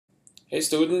Hey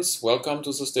students, welcome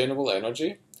to Sustainable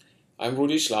Energy. I'm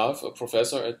Rudi Schlaf, a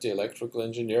professor at the Electrical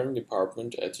Engineering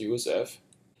Department at USF.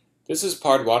 This is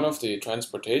part one of the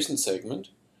transportation segment.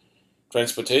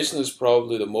 Transportation is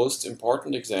probably the most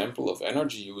important example of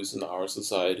energy use in our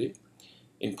society.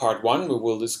 In part one, we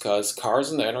will discuss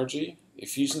cars and energy,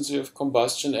 efficiency of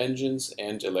combustion engines,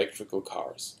 and electrical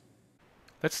cars.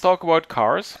 Let's talk about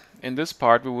cars. In this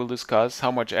part, we will discuss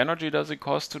how much energy does it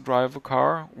cost to drive a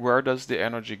car, where does the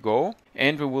energy go,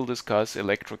 and we will discuss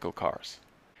electrical cars.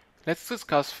 Let's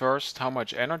discuss first how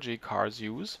much energy cars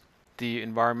use. The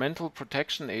Environmental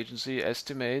Protection Agency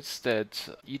estimates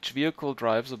that each vehicle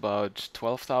drives about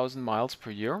 12,000 miles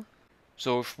per year.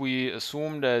 So if we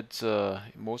assume that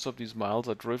most of these miles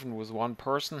are driven with one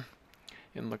person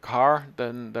in the car,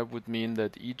 then that would mean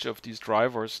that each of these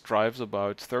drivers drives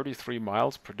about 33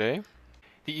 miles per day.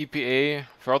 The EPA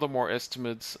furthermore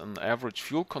estimates an average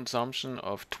fuel consumption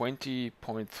of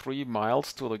 20.3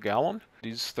 miles to the gallon.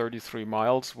 These 33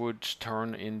 miles would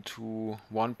turn into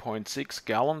 1.6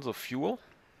 gallons of fuel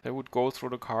that would go through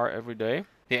the car every day.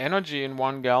 The energy in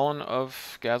 1 gallon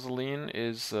of gasoline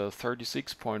is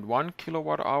 36.1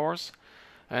 kilowatt hours,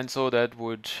 and so that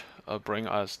would bring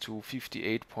us to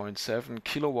 58.7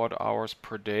 kilowatt hours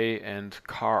per day and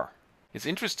car. It's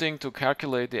interesting to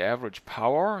calculate the average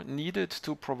power needed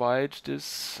to provide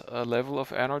this level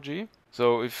of energy.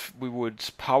 So if we would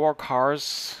power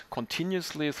cars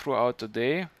continuously throughout the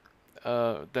day,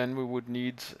 then we would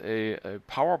need a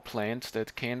power plant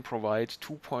that can provide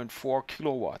 2.4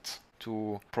 kilowatts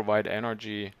to provide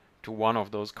energy to one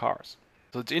of those cars.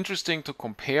 So it's interesting to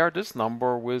compare this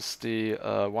number with the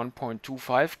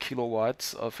 1.25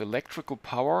 kilowatts of electrical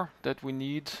power that we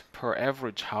need per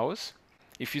average house.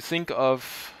 If you think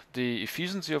of the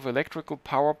efficiency of electrical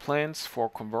power plants for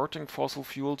converting fossil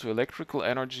fuel to electrical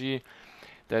energy,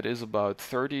 that is about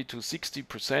 30 to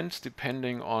 60%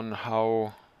 depending on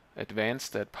how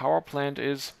advanced that power plant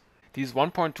is. These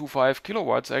 1.25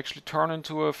 kilowatts actually turn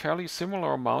into a fairly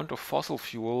similar amount of fossil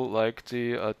fuel like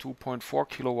the 2.4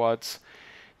 kilowatts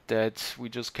that we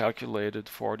just calculated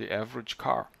for the average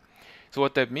car. So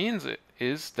what that means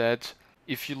is that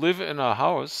if you live in a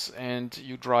house and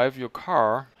you drive your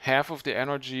car, half of the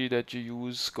energy that you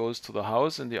use goes to the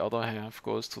house and the other half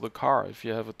goes to the car. If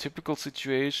you have a typical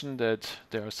situation that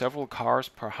there are several cars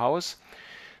per house,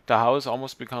 the house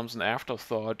almost becomes an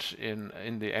afterthought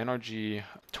in the energy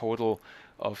total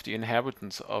of the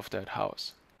inhabitants of that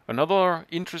house. Another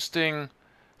interesting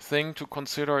thing to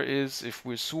consider is if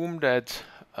we assume that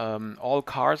all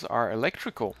cars are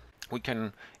electrical, we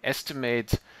can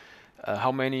estimate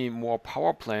how many more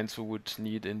power plants we would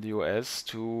need in the US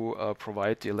to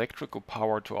provide the electrical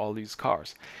power to all these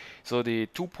cars. So the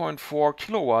 2.4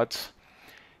 kilowatts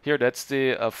here, that's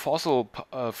the fossil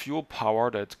fuel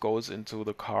power that goes into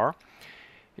the car.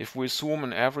 If we assume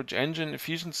an average engine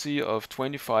efficiency of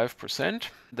 25%,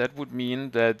 that would mean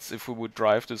that if we would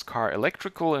drive this car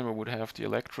electrical and we would have the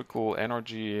electrical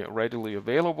energy readily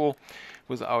available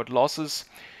without losses,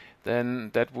 then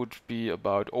that would be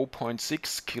about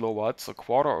 0.6 kilowatts, a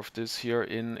quarter of this here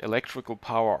in electrical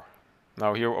power.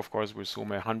 Now here, of course, we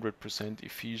assume a 100%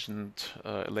 efficient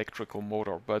electrical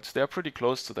motor, but they're pretty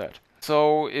close to that.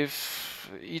 So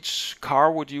if each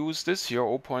car would use this here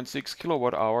 0.6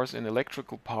 kilowatt hours in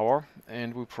electrical power,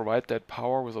 and we provide that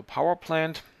power with a power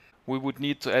plant, we would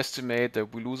need to estimate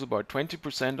that we lose about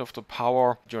 20% of the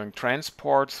power during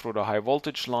transport through the high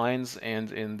voltage lines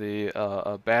and in the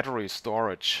battery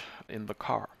storage in the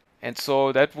car. And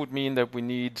so that would mean that we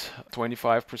need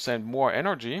 25% more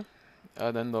energy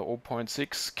than the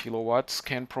 0.6 kilowatts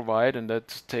can provide, and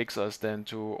that takes us then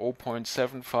to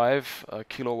 0.75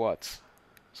 kilowatts.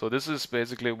 So this is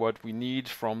basically what we need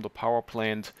from the power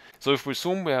plant. So if we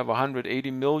assume we have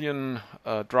 180 million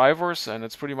drivers, and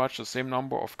it's pretty much the same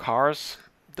number of cars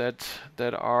that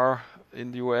are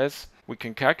in the US, we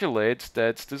can calculate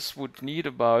that this would need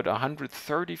about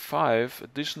 135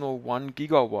 additional 1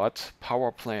 gigawatt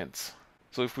power plants.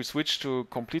 So if we switch to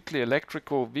completely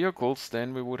electrical vehicles,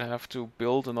 then we would have to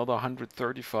build another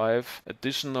 135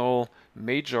 additional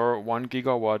major 1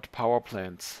 gigawatt power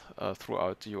plants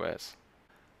throughout the US.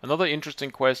 Another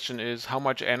interesting question is how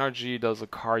much energy does a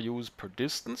car use per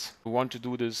distance? We want to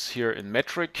do this here in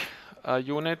metric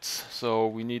units, so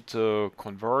we need to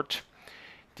convert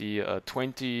the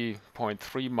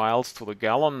 20.3 miles to the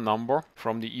gallon number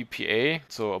from the EPA.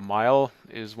 So a mile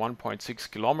is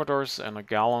 1.6 kilometers and a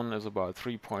gallon is about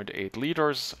 3.8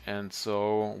 liters. And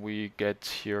so we get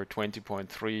here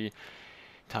 20.3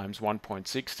 times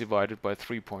 1.6 divided by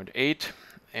 3.8.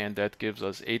 and that gives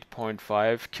us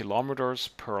 8.5 kilometers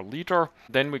per liter.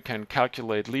 Then we can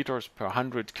calculate liters per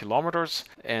 100 kilometers,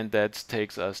 and that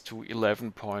takes us to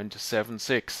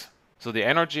 11.76. So the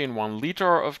energy in 1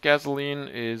 liter of gasoline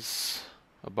is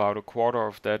about a quarter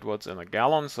of that what's in a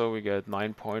gallon, so we get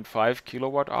 9.5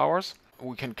 kilowatt hours.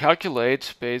 We can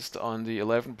calculate based on the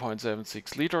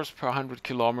 11.76 liters per 100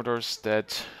 kilometers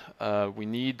that we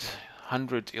need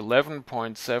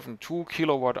 111.72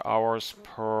 kilowatt hours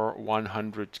per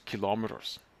 100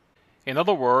 kilometers. In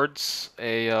other words,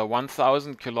 a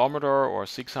 1000 kilometer or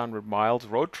 600 miles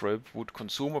road trip would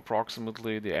consume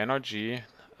approximately the energy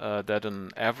that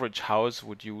an average house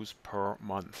would use per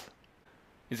month.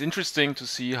 It's interesting to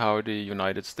see how the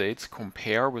United States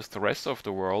compare with the rest of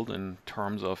the world in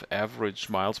terms of average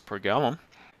miles per gallon.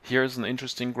 Here's an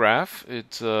interesting graph.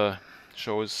 It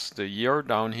shows the year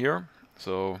down here.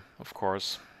 So, of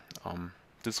course,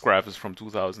 this graph is from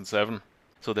 2007.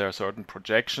 So there are certain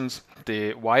projections.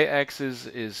 The y-axis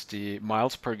is the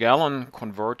miles per gallon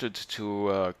converted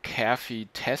to a CAFE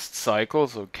test cycle.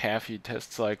 So CAFE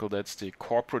test cycle, that's the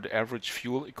corporate average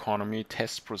fuel economy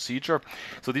test procedure.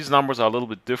 So these numbers are a little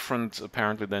bit different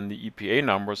apparently than the EPA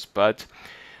numbers, but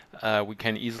we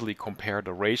can easily compare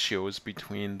the ratios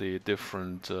between the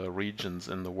different regions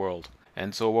in the world.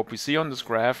 And so what we see on this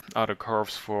graph are the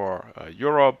curves for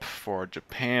Europe, for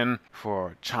Japan,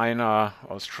 for China,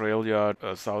 Australia,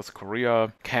 South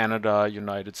Korea, Canada,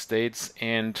 United States,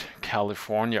 and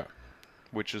California,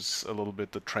 which is a little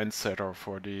bit the trendsetter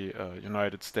for the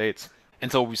United States.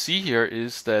 And so what we see here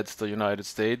is that the United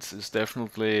States is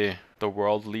definitely the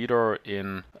world leader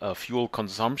in fuel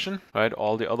consumption, right?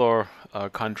 All the other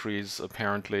countries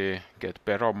apparently get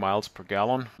better miles per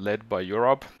gallon, led by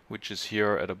Europe, which is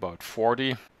here at about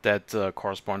 40. That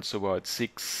corresponds to about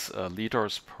 6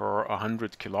 liters per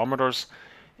 100 kilometers.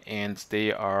 And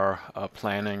they are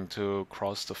planning to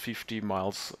cross the 50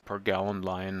 miles per gallon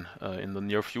line in the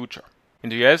near future. In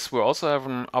the US, we also have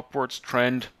an upwards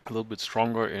trend, a little bit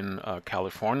stronger in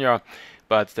California,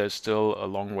 but there's still a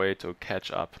long way to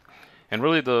catch up. And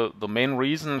really the main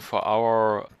reason for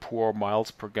our poor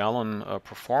miles per gallon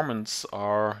performance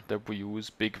are that we use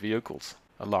big vehicles.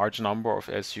 A large number of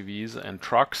SUVs and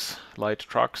trucks, light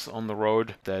trucks on the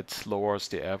road, that lowers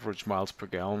the average miles per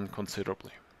gallon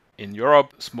considerably. In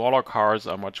Europe, smaller cars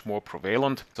are much more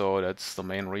prevalent, so that's the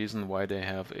main reason why they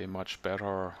have a much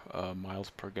better miles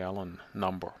per gallon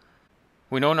number.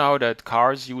 We know now that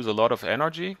cars use a lot of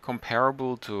energy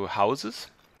comparable to houses.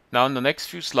 Now in the next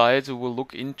few slides we will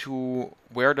look into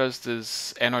where does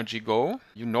this energy go.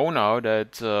 You know now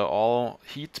that all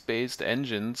heat-based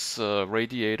engines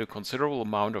radiate a considerable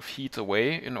amount of heat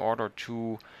away in order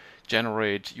to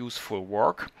generate useful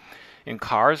work. In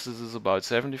cars, this is about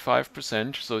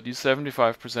 75%, so these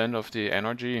 75% of the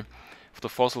energy, of the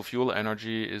fossil fuel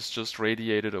energy, is just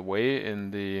radiated away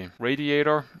in the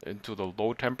radiator into the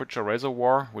low temperature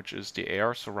reservoir, which is the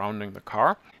air surrounding the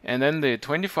car. And then the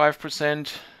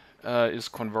 25% is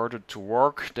converted to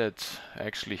work that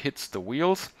actually hits the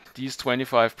wheels. These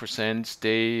 25%,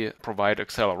 they provide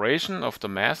acceleration of the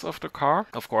mass of the car.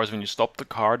 Of course, when you stop the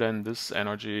car, then this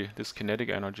energy, this kinetic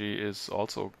energy, is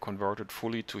also converted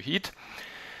fully to heat.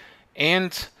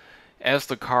 And as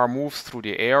the car moves through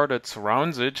the air that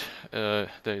surrounds it, there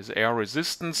is air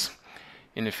resistance.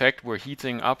 In effect, we're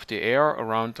heating up the air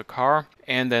around the car.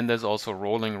 And then there's also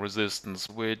rolling resistance,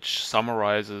 which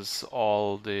summarizes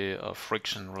all the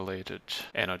friction-related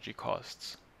energy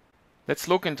costs. Let's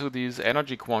look into these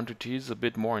energy quantities a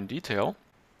bit more in detail.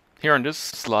 Here on this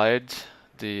slide,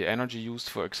 the energy used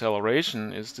for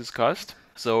acceleration is discussed.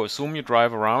 So assume you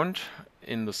drive around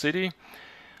in the city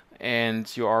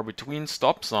and you are between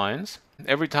stop signs.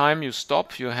 Every time you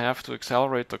stop, you have to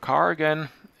accelerate the car again,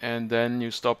 and then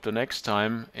you stop the next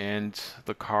time and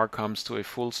the car comes to a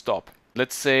full stop.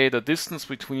 Let's say the distance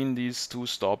between these two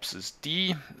stops is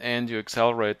d, and you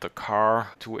accelerate the car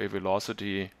to a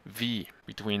velocity v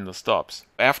between the stops.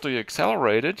 After you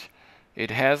accelerate it, it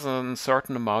has a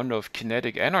certain amount of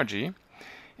kinetic energy,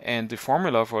 and the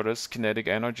formula for this kinetic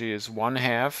energy is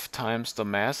 1/2 times the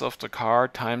mass of the car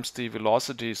times the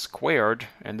velocity squared,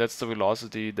 and that's the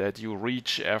velocity that you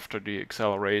reach after the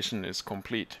acceleration is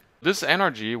complete. This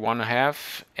energy,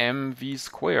 1/2 mv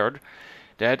squared,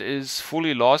 that is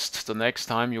fully lost the next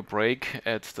time you brake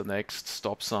at the next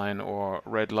stop sign or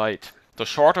red light. The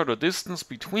shorter the distance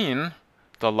between,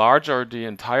 the larger the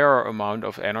entire amount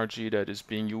of energy that is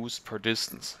being used per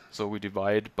distance. So we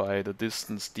divide by the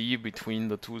distance d between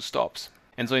the two stops.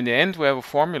 And so in the end we have a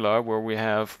formula where we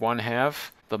have 1/2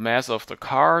 the mass of the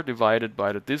car divided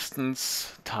by the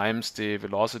distance times the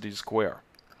velocity square.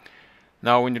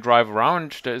 Now when you drive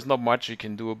around, there is not much you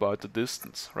can do about the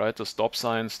distance, right? The stop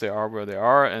signs, they are where they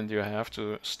are, and you have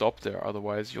to stop there,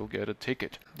 otherwise you'll get a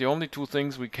ticket. The only two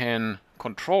things we can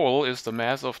control is the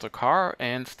mass of the car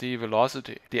and the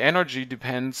velocity. The energy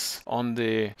depends on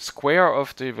the square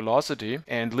of the velocity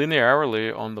and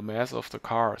linearly on the mass of the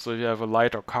car. So if you have a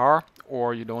lighter car,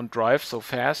 or you don't drive so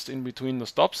fast in between the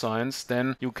stop signs,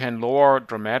 then you can lower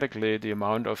dramatically the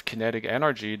amount of kinetic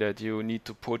energy that you need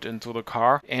to put into the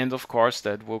car, and of course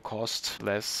that will cost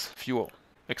less fuel.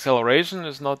 Acceleration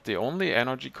is not the only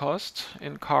energy cost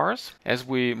in cars. As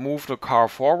we move the car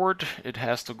forward, it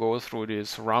has to go through the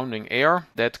surrounding air.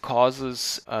 That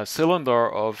causes a cylinder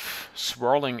of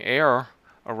swirling air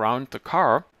around the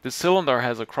car. The cylinder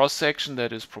has a cross-section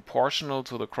that is proportional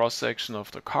to the cross-section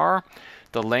of the car.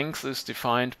 The length is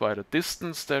defined by the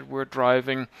distance that we're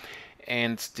driving,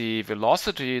 and the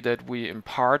velocity that we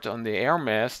impart on the air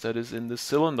mass that is in the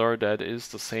cylinder, that is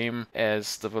the same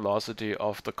as the velocity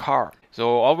of the car.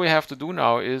 So all we have to do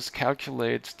now is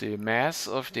calculate the mass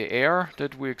of the air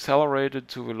that we accelerated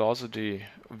to velocity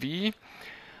v,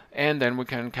 and then we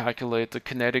can calculate the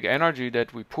kinetic energy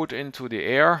that we put into the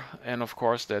air, and of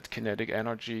course that kinetic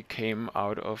energy came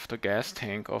out of the gas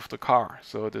tank of the car.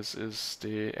 So this is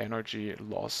the energy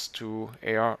loss to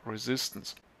air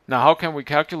resistance. Now how can we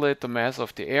calculate the mass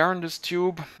of the air in this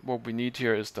tube? What we need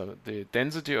here is the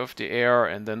density of the air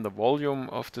and then the volume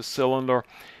of the cylinder.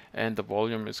 And the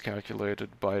volume is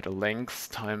calculated by the length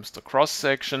times the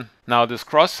cross-section. Now this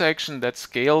cross-section, that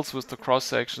scales with the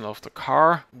cross-section of the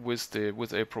car with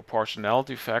a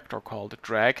proportionality factor called the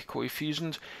drag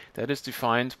coefficient. That is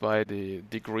defined by the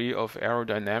degree of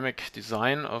aerodynamic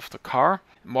design of the car.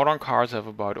 Modern cars have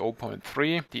about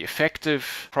 0.3. The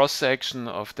effective cross-section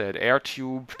of that air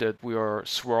tube that we are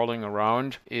swirling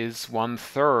around is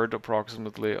 1/3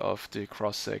 approximately of the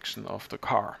cross-section of the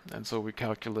car. And so we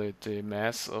calculate the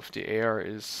mass of the air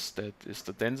is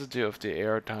the density of the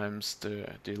air times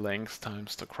the length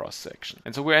times the cross-section.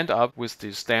 And so we end up with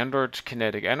the standard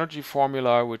kinetic energy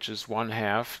formula, which is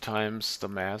 1/2 times the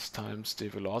mass times the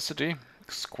velocity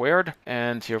squared.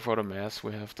 And here for the mass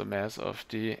we have the mass of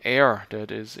the air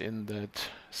that is in that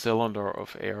cylinder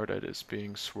of air that is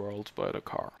being swirled by the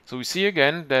car. So we see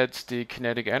again that the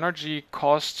kinetic energy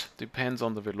cost depends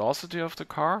on the velocity of the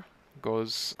car,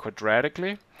 goes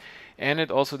quadratically, and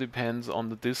it also depends on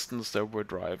the distance that we're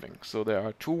driving. So there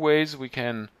are two ways we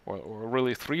can, or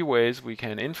really three ways we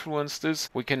can influence this.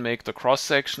 We can make the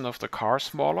cross-section of the car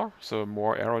smaller, so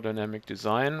more aerodynamic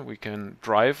design. We can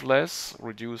drive less,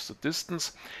 reduce the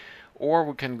distance, or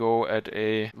we can go at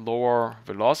a lower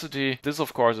velocity. This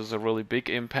of course is a really big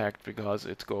impact because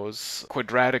it goes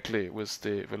quadratically with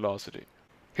the velocity.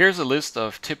 Here's a list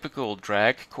of typical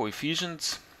drag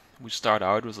coefficients. We start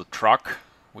out with a truck,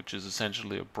 which is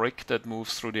essentially a brick that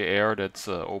moves through the air. That's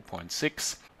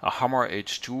 0.6. A Hummer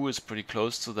H2 is pretty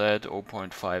close to that,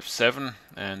 0.57.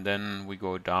 And then we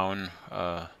go down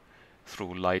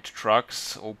through light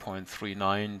trucks,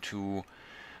 0.39 to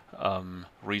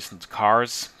recent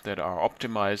cars that are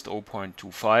optimized,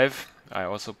 0.25. I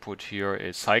also put here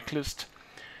a cyclist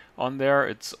on there.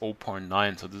 It's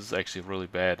 0.9, so this is actually really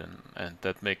bad, and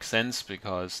that makes sense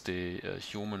because the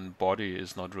human body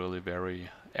is not really very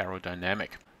aerodynamic.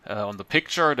 On the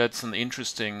picture, that's an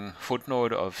interesting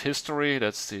footnote of history.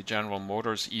 That's the General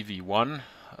Motors EV1,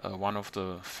 one of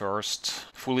the first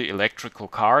fully electrical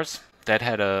cars. That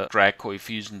had a drag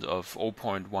coefficient of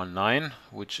 0.19,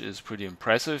 which is pretty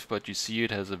impressive, but you see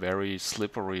it has a very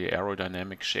slippery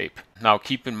aerodynamic shape. Now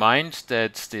keep in mind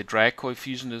that the drag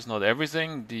coefficient is not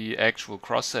everything. The actual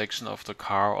cross-section of the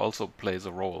car also plays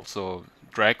a role. So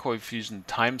drag coefficient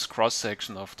times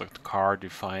cross-section of the car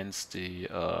defines the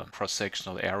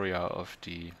cross-sectional area of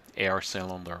the air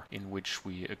cylinder in which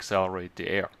we accelerate the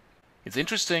air. It's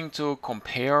interesting to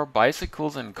compare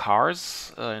bicycles and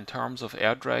cars in terms of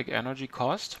air drag energy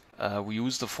cost. We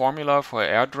use the formula for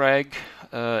air drag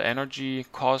energy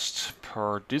cost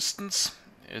per distance.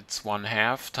 It's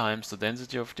 1/2 times the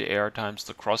density of the air times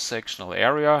the cross-sectional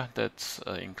area. That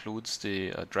includes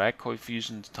the drag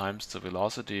coefficient times the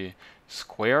velocity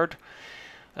squared.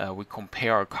 We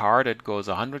compare a car that goes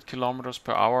 100 kilometers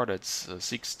per hour, that's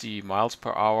 60 miles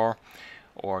per hour,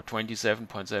 or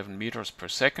 27.7 meters per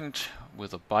second,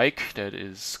 with a bike that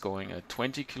is going at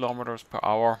 20 kilometers per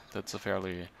hour. That's a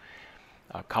fairly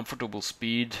comfortable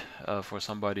speed for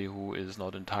somebody who is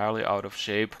not entirely out of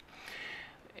shape,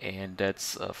 and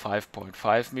that's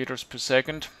 5.5 meters per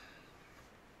second.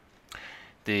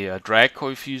 The drag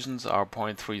coefficients are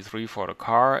 0.33 for the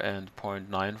car and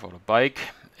 0.9 for the bike,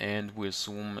 and we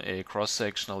assume a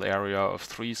cross-sectional area of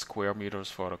 3 square meters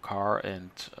for the car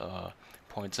and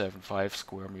 0.75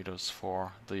 square meters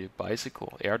for the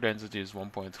bicycle. Air density is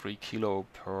 1.3 kilo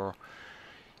per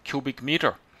cubic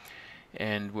meter.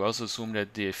 And we also assume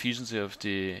that the efficiency of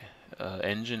the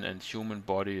engine and human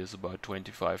body is about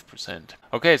 25%.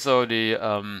 Okay, so the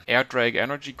air drag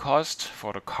energy cost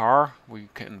for the car, we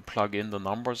can plug in the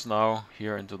numbers now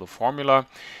here into the formula.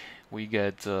 We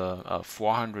get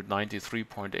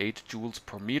 493.8 joules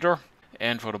per meter.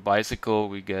 And for the bicycle,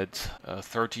 we get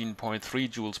 13.3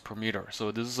 joules per meter.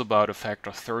 So this is about a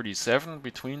factor 37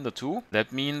 between the two.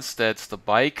 That means that the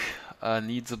bike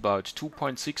needs about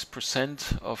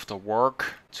 2.6% of the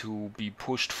work to be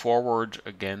pushed forward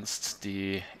against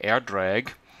the air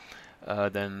drag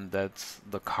than that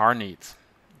the car needs.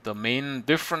 The main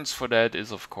difference for that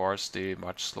is, of course, the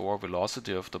much slower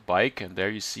velocity of the bike, and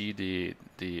there you see the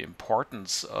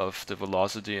importance of the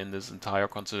velocity in this entire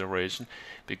consideration,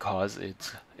 because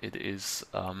it is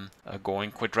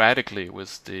going quadratically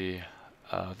with the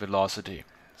velocity.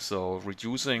 So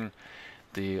reducing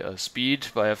the speed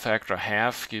by a factor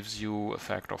half gives you a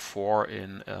factor 4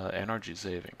 in energy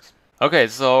savings. Okay,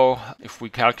 so if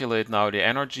we calculate now the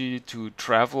energy to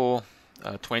travel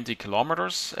 20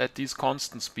 kilometers at these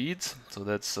constant speeds, so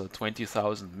that's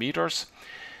 20,000 meters,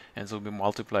 and so we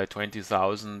multiply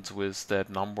 20,000 with that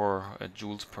number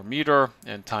joules per meter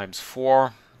and times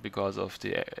 4 because of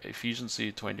the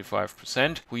efficiency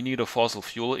 25%. We need a fossil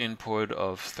fuel input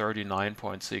of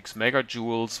 39.6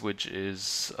 megajoules, which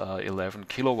is 11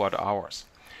 kilowatt hours.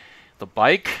 The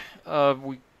bike,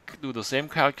 we do the same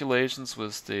calculations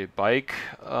with the bike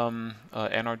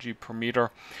energy per meter,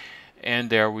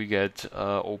 and there we get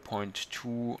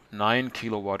 0.29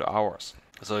 kilowatt hours.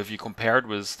 So if you compare it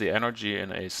with the energy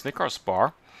in a Snickers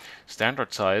bar,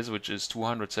 standard size, which is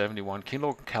 271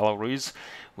 kilocalories,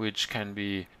 which can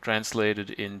be translated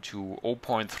into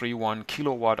 0.31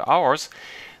 kilowatt hours,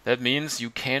 that means you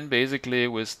can basically,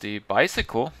 with the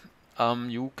bicycle,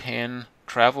 you can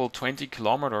travel 20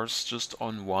 kilometers just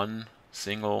on one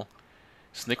single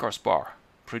Snickers bar.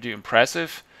 Pretty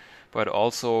impressive, but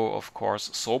also, of course,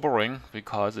 sobering,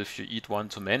 because if you eat one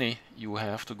too many, you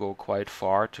have to go quite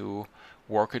far to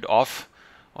work it off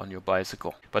on your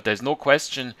bicycle. But there's no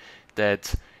question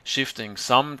that shifting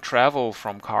some travel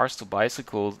from cars to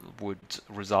bicycles would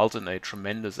result in a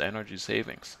tremendous energy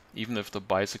savings, even if the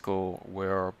bicycle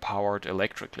were powered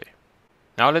electrically.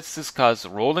 Now let's discuss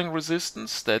rolling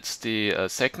resistance. That's the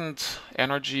second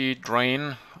energy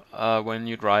drain when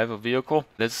you drive a vehicle.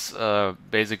 This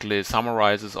basically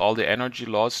summarizes all the energy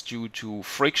loss due to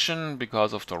friction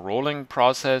because of the rolling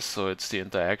process. So it's the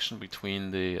interaction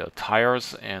between the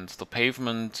tires and the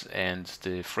pavement and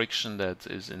the friction that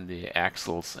is in the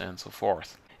axles and so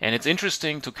forth. And it's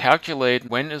interesting to calculate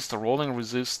when is the rolling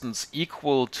resistance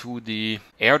equal to the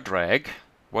air drag.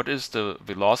 What is the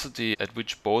velocity at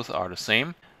which both are the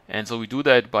same? And so we do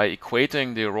that by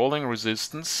equating the rolling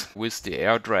resistance with the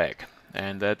air drag.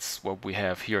 And that's what we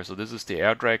have here. So this is the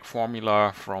air drag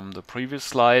formula from the previous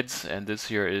slides, and this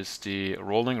here is the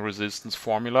rolling resistance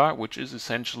formula, which is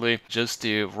essentially just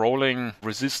the rolling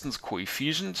resistance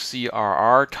coefficient,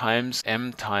 CRR, times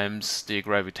m times the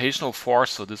gravitational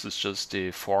force. So this is just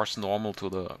the force normal to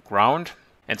the ground.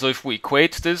 And so if we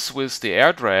equate this with the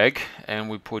air drag and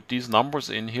we put these numbers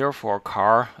in here for a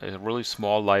car, a really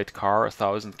small light car,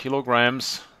 1,000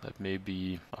 kilograms, that may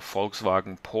be a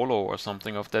Volkswagen Polo or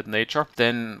something of that nature,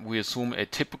 then we assume a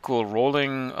typical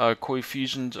rolling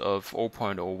coefficient of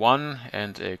 0.01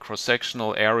 and a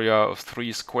cross-sectional area of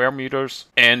 3 square meters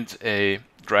and a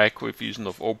drag coefficient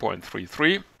of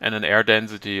 0.33 and an air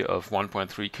density of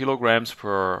 1.3 kilograms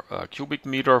per cubic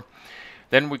meter.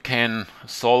 Then we can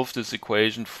solve this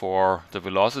equation for the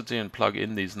velocity and plug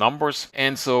in these numbers.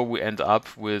 And so we end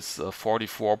up with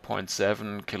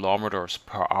 44.7 kilometers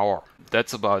per hour.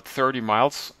 That's about 30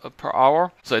 miles per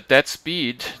hour. So at that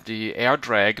speed, the air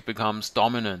drag becomes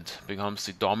dominant, becomes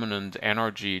the dominant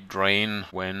energy drain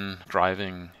when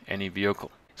driving any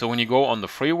vehicle. So when you go on the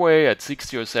freeway at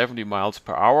 60 or 70 miles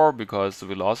per hour, because the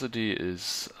velocity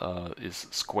is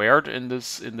squared in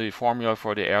the formula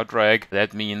for the air drag,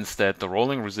 that means that the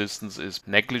rolling resistance is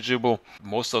negligible.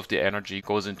 Most of the energy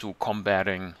goes into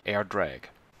combating air drag.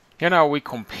 Here now we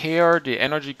compare the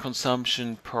energy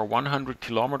consumption per 100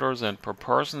 kilometers and per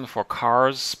person for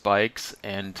cars, bikes,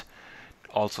 and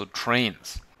also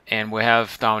trains. And we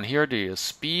have down here the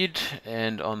speed,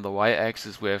 and on the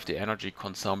y-axis we have the energy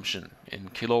consumption in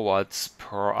kilowatts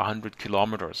per 100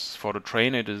 kilometers. For the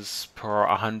train it is per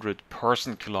 100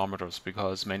 person kilometers,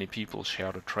 because many people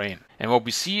share the train. And what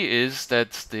we see is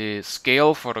that the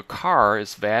scale for the car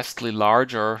is vastly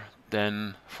larger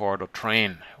than for the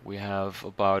train. We have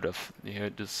about here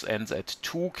this ends at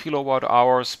 2 kilowatt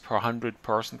hours per 100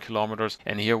 person kilometers,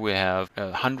 and here we have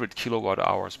 100 kilowatt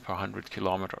hours per 100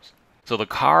 kilometers. So the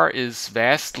car is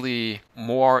vastly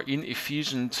more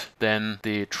inefficient than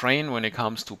the train when it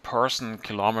comes to person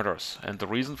kilometers. And the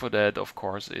reason for that, of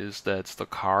course, is that the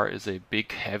car is a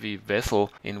big heavy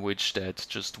vessel in which that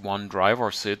just one driver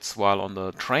sits, while on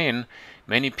the train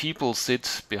many people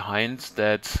sit behind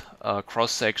that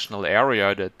cross-sectional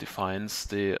area that defines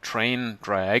the train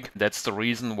drag. That's the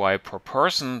reason why per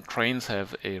person trains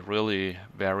have a really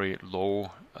very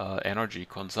low energy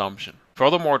consumption.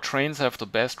 Furthermore, trains have the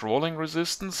best rolling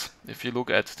resistance. If you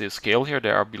look at the scale here, they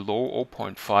are below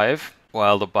 0.5,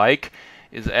 while the bike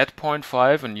is at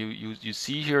 0.5, and you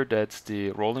see here that the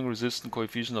rolling resistance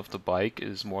coefficient of the bike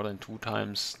is more than 2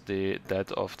 times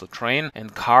that of the train.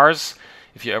 And cars,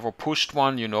 if you ever pushed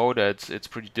one, you know that it's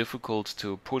pretty difficult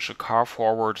to push a car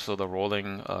forward, so the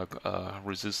rolling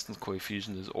resistance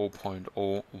coefficient is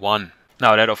 0.01.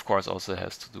 Now that of course also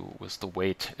has to do with the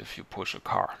weight if you push a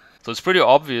car. So it's pretty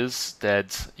obvious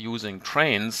that using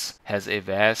trains has a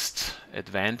vast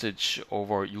advantage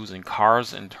over using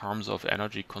cars in terms of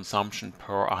energy consumption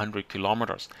per 100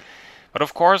 kilometers. But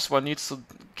of course one needs to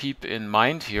keep in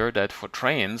mind here that for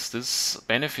trains this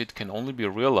benefit can only be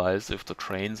realized if the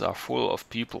trains are full of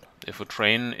people. If a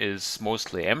train is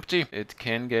mostly empty, it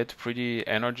can get pretty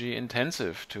energy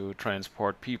intensive to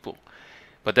transport people.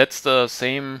 But that's the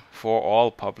same for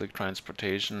all public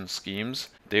transportation schemes.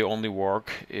 They only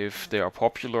work if they are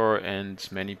popular and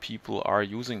many people are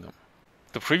using them.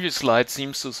 The previous slide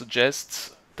seems to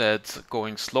suggest that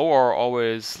going slower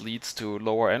always leads to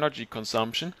lower energy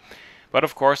consumption. But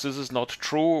of course this is not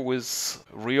true with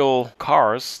real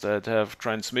cars that have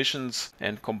transmissions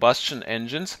and combustion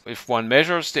engines. If one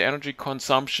measures the energy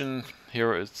consumption,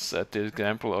 here it's at the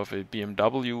example of a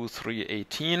BMW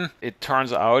 318, it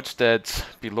turns out that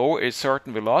below a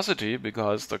certain velocity,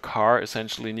 because the car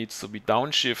essentially needs to be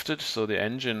downshifted so the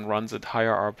engine runs at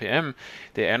higher RPM,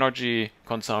 the energy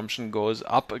consumption goes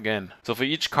up again. So for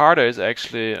each car there is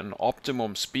actually an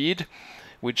optimum speed,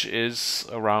 which is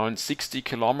around 60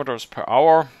 kilometers per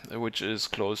hour, which is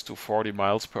close to 40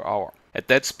 miles per hour. At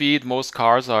that speed, most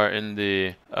cars are in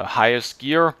the highest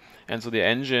gear, and so the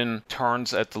engine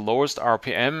turns at the lowest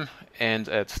RPM and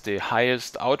at the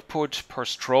highest output per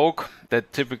stroke.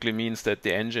 That typically means that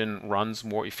the engine runs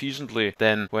more efficiently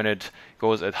than when it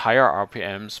goes at higher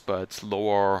RPMs but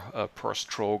lower per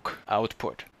stroke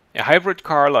output. A hybrid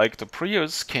car like the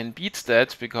Prius can beat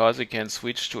that because it can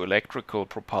switch to electrical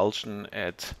propulsion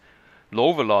at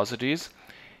low velocities,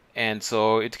 and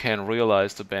so it can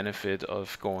realize the benefit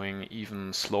of going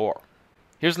even slower.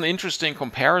 Here's an interesting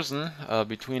comparison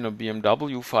between a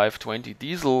BMW 520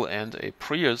 diesel and a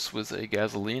Prius with a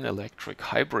gasoline-electric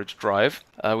hybrid drive.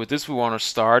 With this we want to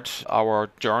start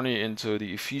our journey into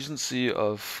the efficiency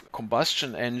of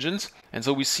combustion engines. And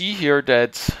so we see here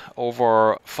that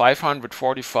over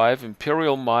 545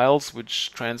 imperial miles,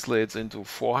 which translates into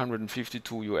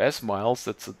 452 US miles,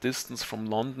 that's the distance from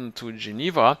London to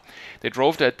Geneva, they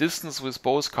drove that distance with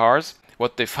both cars.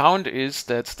 What they found is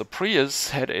that the Prius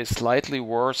had a slightly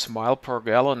worse mile per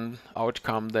gallon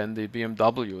outcome than the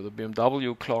BMW. The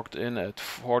BMW clocked in at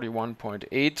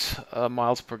 41.8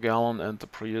 miles per gallon and the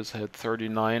Prius had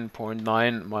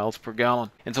 39.9 miles per gallon.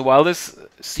 And so while this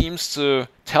seems to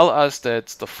tell us that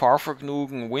the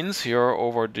Fahrvergnügen wins here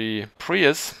over the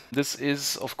Prius, this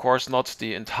is of course not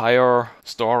the entire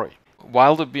story.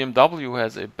 While the BMW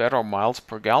has a better miles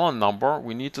per gallon number,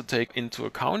 we need to take into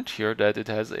account here that it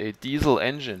has a diesel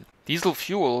engine. Diesel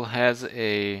fuel has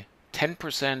a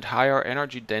 10% higher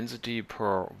energy density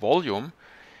per volume.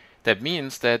 That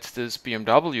means that this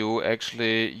BMW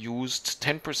actually used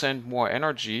 10% more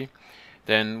energy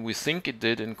than we think it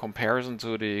did in comparison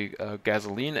to the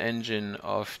gasoline engine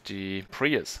of the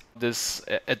Prius. This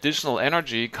additional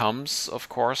energy comes, of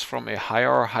course, from a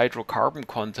higher hydrocarbon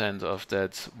content of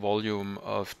that volume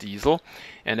of diesel,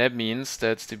 and that means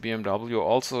that the BMW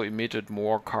also emitted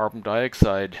more carbon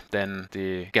dioxide than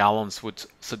the gallons would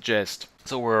suggest.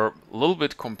 So we're a little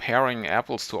bit comparing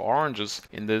apples to oranges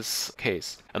in this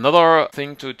case. Another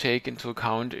thing to take into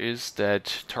account is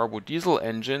that turbo diesel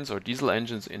engines, or diesel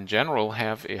engines in general,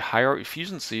 have a higher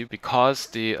efficiency because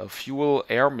the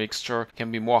fuel-air mixture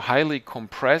can be more highly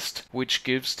compressed, which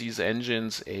gives these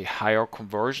engines a higher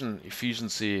conversion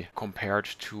efficiency compared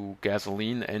to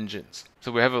gasoline engines.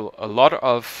 So we have a lot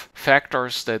of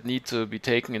factors that need to be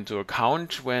taken into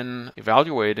account when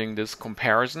evaluating this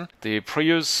comparison. The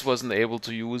Prius wasn't able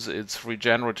to use its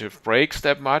regenerative brakes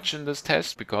that much in this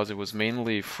test because it was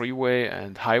mainly freeway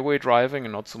and highway driving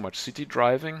and not so much city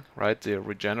driving, right? The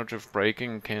regenerative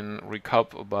braking can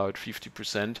recoup about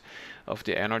 50% of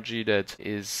the energy that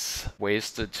is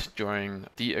wasted during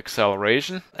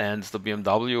deacceleration, and the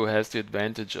BMW has the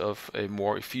advantage of a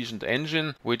more efficient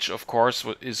engine, which of course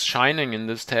is shining in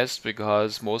this test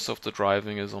because most of the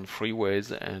driving is on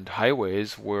freeways and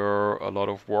highways where a lot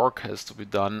of work has to be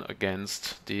done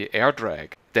against the air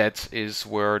drag. That is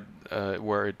where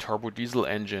a turbo diesel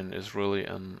engine is really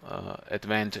an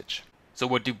advantage. So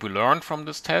what did we learn from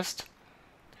this test?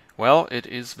 Well, it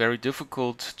is very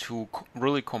difficult to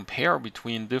really compare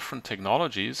between different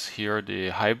technologies. Here the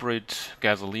hybrid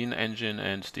gasoline engine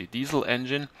and the diesel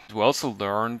engine. We also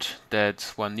learned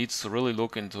that one needs to really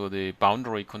look into the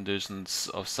boundary conditions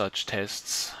of such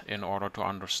tests in order to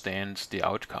understand the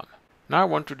outcome. Now I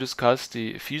want to discuss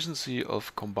the efficiency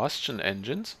of combustion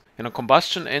engines. In a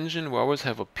combustion engine we always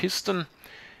have a piston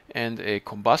and a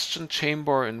combustion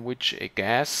chamber in which a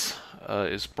gas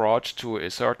is brought to a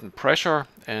certain pressure,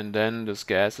 and then this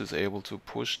gas is able to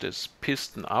push this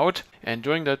piston out, and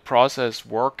during that process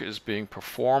work is being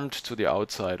performed to the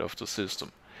outside of the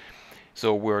system.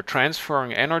 So we're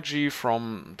transferring energy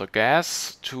from the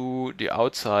gas to the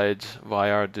outside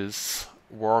via this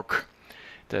work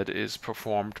that is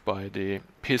performed by the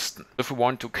piston. If we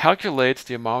want to calculate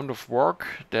the amount of work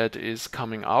that is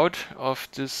coming out of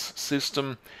this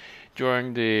system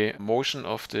during the motion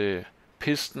of the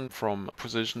piston from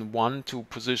position 1 to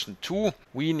position 2,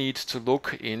 we need to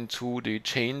look into the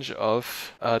change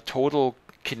of total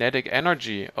kinetic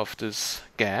energy of this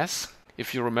gas.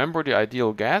 If you remember the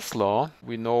ideal gas law,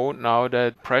 we know now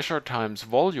that pressure times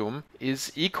volume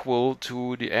is equal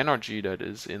to the energy that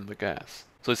is in the gas.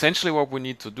 So essentially what we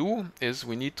need to do is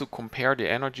we need to compare the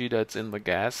energy that's in the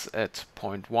gas at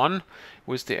point 1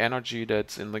 with the energy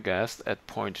that's in the gas at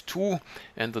point 2,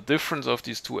 and the difference of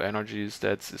these two energies,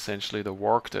 that's essentially the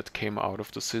work that came out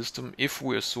of the system if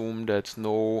we assume that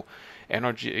no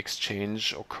energy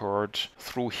exchange occurred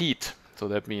through heat. So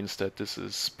that means that this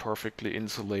is perfectly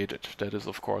insulated. That is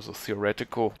of course a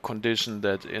theoretical condition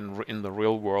that in the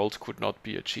real world could not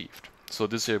be achieved. So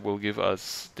this here will give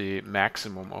us the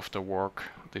maximum of the work,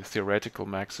 the theoretical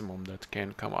maximum that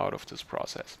can come out of this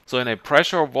process. So in a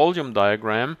pressure volume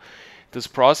diagram, this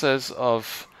process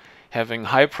of having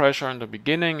high pressure in the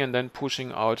beginning and then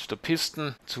pushing out the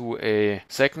piston to a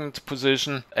second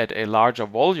position at a larger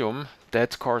volume,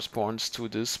 that corresponds to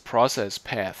this process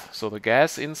path. So the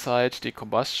gas inside the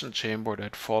combustion chamber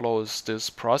that follows this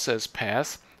process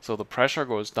path, so the pressure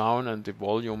goes down and the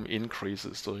volume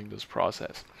increases during this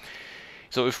process.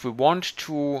 So if we want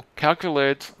to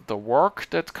calculate the work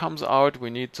that comes out, we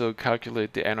need to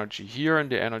calculate the energy here and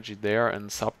the energy there and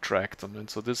subtract them. And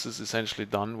so this is essentially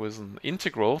done with an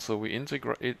integral. So we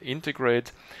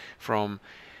integrate from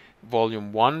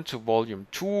volume 1 to volume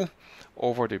 2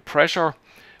 over the pressure,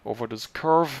 over this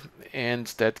curve, and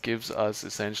that gives us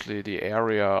essentially the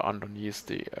area underneath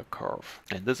the curve.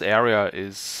 And this area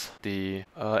is the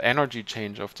energy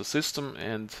change of the system,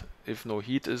 and if no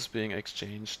heat is being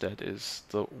exchanged, that is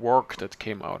the work that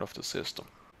came out of the system.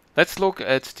 Let's look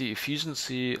at the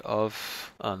efficiency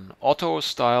of an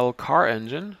Otto-style car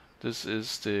engine. This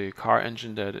is the car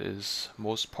engine that is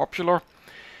most popular.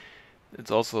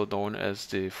 It's also known as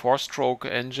the four-stroke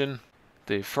engine.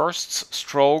 The first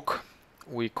stroke,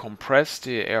 we compress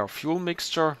the air-fuel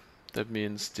mixture. That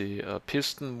means the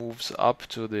piston moves up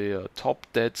to the top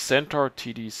dead center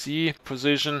TDC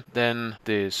position. Then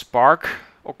the spark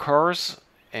occurs,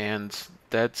 and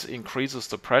that increases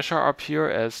the pressure up here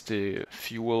as the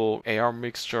fuel-air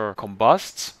mixture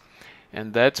combusts.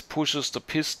 And that pushes the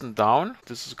piston down.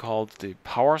 This is called the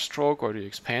power stroke or the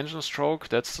expansion stroke.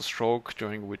 That's the stroke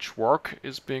during which work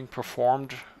is being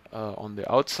performed on the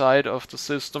outside of the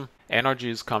system. Energy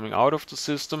is coming out of the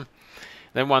system.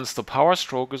 Then once the power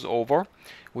stroke is over,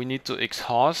 we need to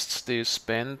exhaust the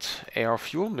spent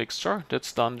air-fuel mixture.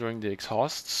 That's done during the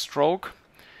exhaust stroke.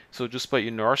 So just by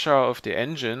inertia of the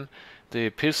engine, the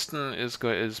piston is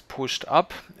pushed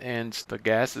up and the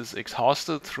gas is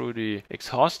exhausted through the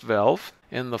exhaust valve.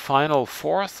 In the final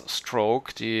fourth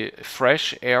stroke, the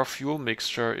fresh air-fuel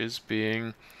mixture is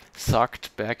being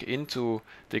sucked back into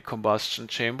the combustion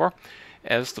chamber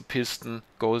as the piston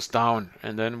goes down,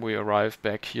 and then we arrive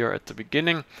back here at the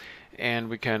beginning and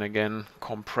we can again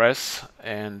compress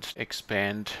and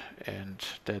expand, and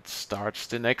that starts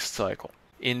the next cycle.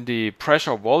 In the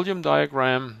pressure volume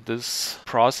diagram, this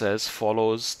process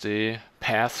follows the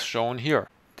path shown here.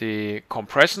 The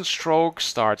compression stroke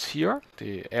starts here.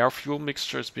 The air-fuel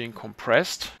mixture is being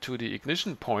compressed to the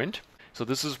ignition point. So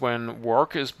this is when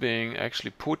work is being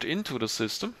actually put into the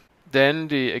system. Then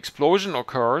the explosion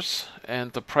occurs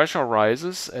and the pressure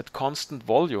rises at constant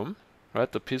volume.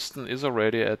 Right, the piston is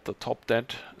already at the top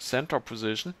dead center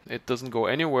position. It doesn't go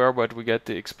anywhere, but we get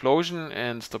the explosion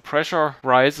and the pressure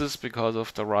rises because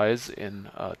of the rise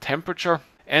in temperature.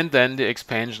 And then the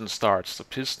expansion starts. The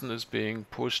piston is being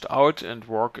pushed out and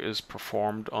work is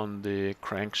performed on the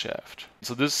crankshaft.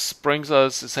 So this brings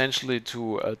us essentially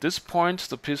to this point.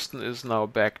 The piston is now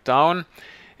back down.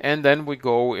 And then we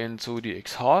go into the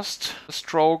exhaust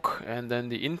stroke and then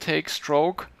the intake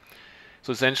stroke.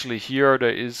 So essentially here there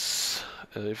is,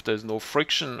 if there's no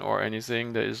friction or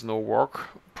anything, there is no work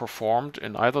performed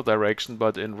in either direction,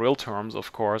 but in real terms,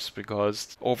 of course,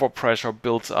 because overpressure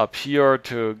builds up here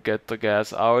to get the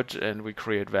gas out and we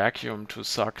create vacuum to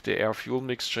suck the air-fuel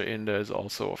mixture in. There is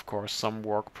also, of course, some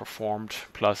work performed,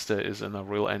 plus there is in a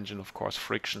real engine, of course,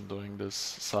 friction during this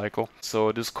cycle.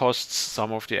 So this costs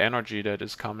some of the energy that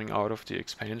is coming out of the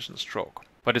expansion stroke.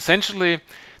 But essentially,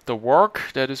 the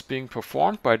work that is being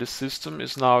performed by the system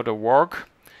is now the work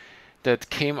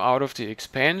that came out of the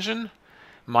expansion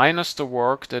minus the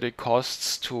work that it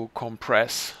costs to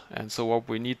compress. And so what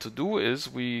we need to do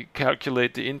is we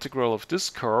calculate the integral of this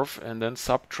curve and then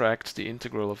subtract the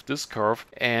integral of this curve,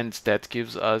 and that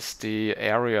gives us the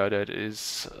area that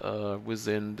is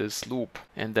within this loop.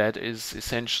 And that is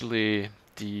essentially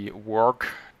the work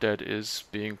that is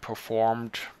being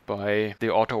performed by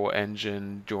the Otto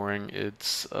engine during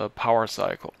its power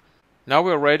cycle. Now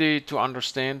we're ready to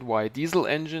understand why diesel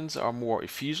engines are more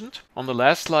efficient. On the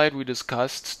last slide we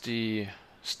discussed the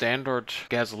standard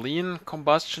gasoline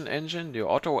combustion engine, the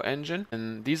Otto engine.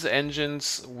 In these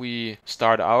engines we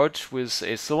start out with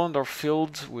a cylinder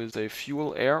filled with a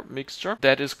fuel-air mixture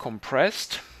that is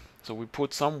compressed. So we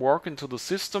put some work into the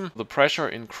system, the pressure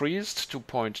increased to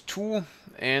 0.2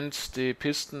 and the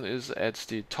piston is at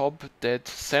the top dead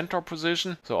center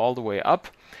position, so all the way up.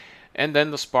 And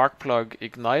then the spark plug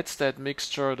ignites that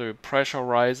mixture, the pressure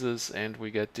rises and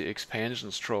we get the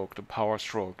expansion stroke, the power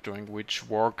stroke, during which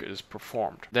work is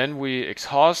performed. Then we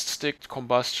exhaust the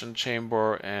combustion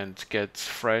chamber and get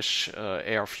fresh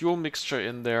air-fuel mixture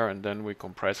in there, and then we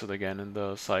compress it again and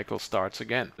the cycle starts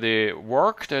again. The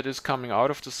work that is coming out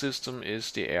of the system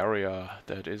is the area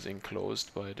that is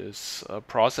enclosed by this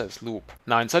process loop.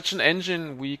 Now in such an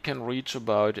engine we can reach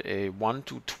about a 1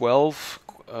 to 12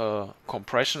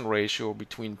 compression ratio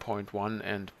between 0.1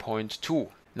 and 0.2.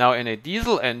 Now in a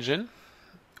diesel engine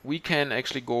we can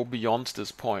actually go beyond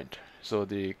this point. So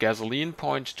the gasoline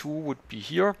 0.2 would be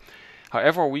here.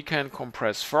 However, we can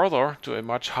compress further to a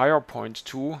much higher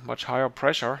 0.2, much higher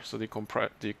pressure. So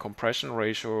the compression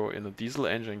ratio in a diesel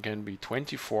engine can be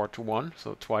 24 to 1,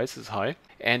 so twice as high.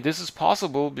 And this is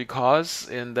possible because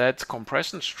in that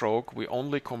compression stroke we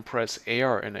only compress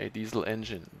air in a diesel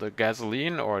engine. The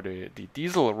gasoline, or the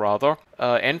diesel rather,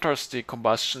 enters the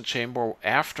combustion chamber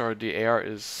after the air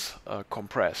is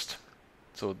compressed.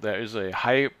 So there is a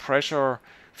high pressure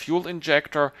fuel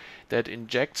injector that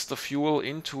injects the fuel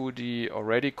into the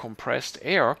already compressed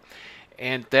air,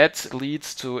 and that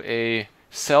leads to a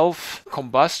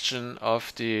self-combustion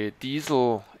of the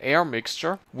diesel air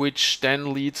mixture, which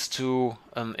then leads to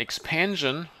an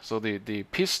expansion. So the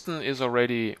piston is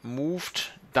already moved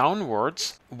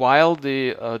downwards while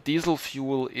the diesel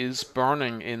fuel is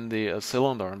burning in the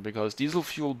cylinder. And because diesel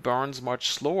fuel burns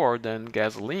much slower than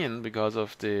gasoline because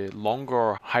of the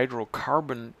longer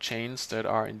hydrocarbon chains that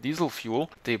are in diesel fuel,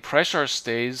 the pressure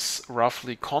stays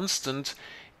roughly constant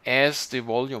as the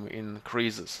volume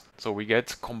increases. So we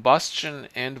get combustion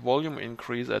and volume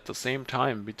increase at the same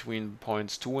time between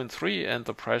points 2 and 3, and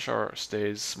the pressure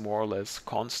stays more or less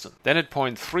constant. Then at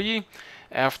point 3,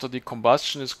 after the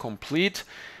combustion is complete,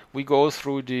 we go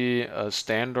through the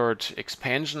standard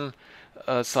expansion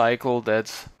cycle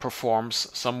that performs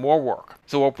some more work.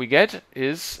 So what we get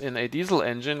is, in a diesel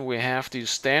engine we have the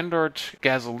standard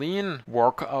gasoline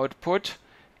work output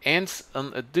and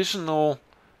an additional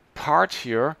part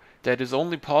here that is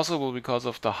only possible because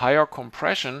of the higher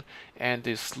compression and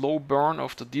the slow burn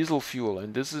of the diesel fuel.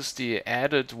 And this is the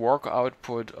added work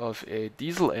output of a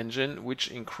diesel engine, which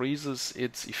increases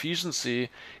its efficiency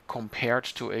compared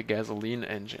to a gasoline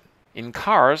engine. In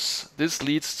cars, this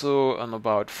leads to an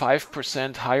about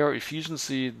 5% higher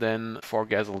efficiency than for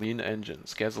gasoline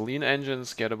engines. Gasoline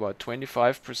engines get about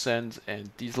 25%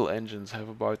 and diesel engines have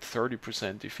about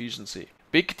 30% efficiency.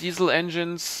 Big diesel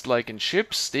engines, like in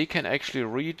ships, they can actually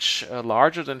reach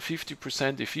larger than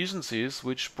 50% efficiencies,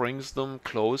 which brings them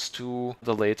close to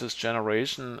the latest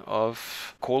generation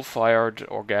of coal-fired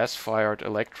or gas-fired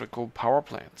electrical power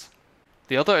plants.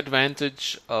 The other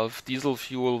advantage of diesel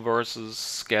fuel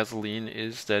versus gasoline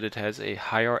is that it has a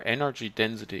higher energy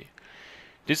density.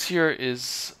 This here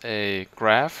is a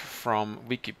graph from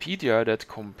Wikipedia that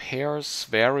compares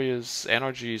various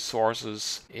energy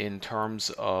sources in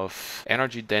terms of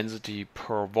energy density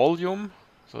per volume,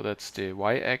 so that's the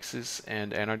y-axis,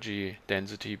 and energy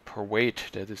density per weight,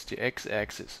 that is the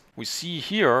x-axis. We see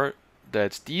here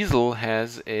that diesel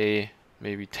has a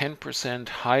maybe 10%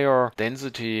 higher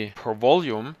density per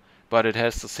volume, but it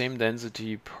has the same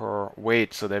density per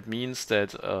weight. So that means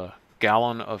that a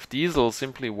gallon of diesel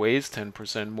simply weighs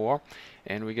 10% more,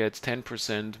 and we get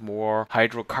 10% more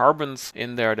hydrocarbons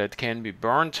in there that can be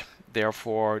burned.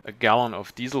 Therefore, a gallon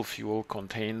of diesel fuel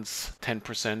contains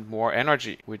 10% more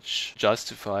energy, which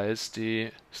justifies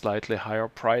the slightly higher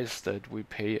price that we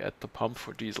pay at the pump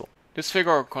for diesel. This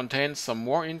figure contains some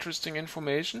more interesting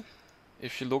information.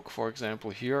 If you look, for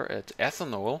example, here at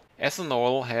ethanol,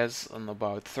 ethanol has an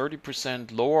about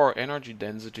 30% lower energy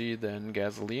density than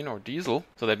gasoline or diesel.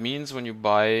 So that means when you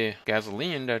buy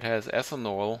gasoline that has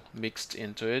ethanol mixed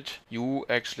into it, you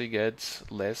actually get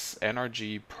less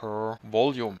energy per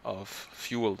volume of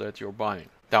fuel that you're buying.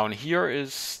 Down here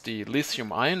is the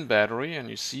lithium-ion battery, and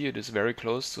you see it is very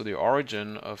close to the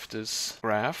origin of this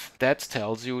graph. That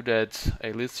tells you that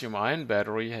a lithium-ion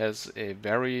battery has a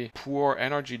very poor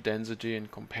energy density in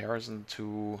comparison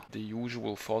to the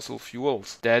usual fossil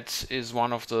fuels. That is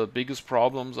one of the biggest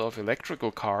problems of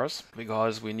electrical cars,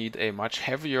 because we need a much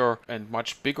heavier and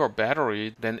much bigger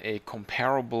battery than a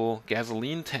comparable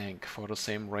gasoline tank for the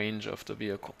same range of the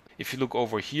vehicle. If you look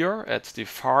over here at the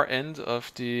far end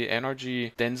of the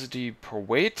energy density per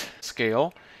weight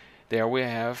scale, there we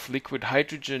have liquid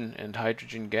hydrogen and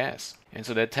hydrogen gas. And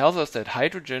so that tells us that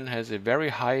hydrogen has a very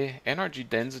high energy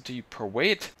density per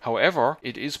weight. However,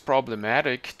 it is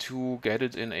problematic to get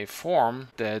it in a form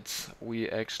that we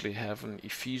actually have an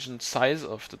efficient size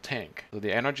of the tank. So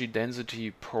the energy density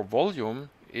per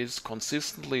volume is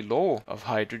consistently low of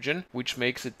hydrogen, which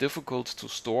makes it difficult to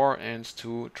store and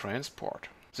to transport.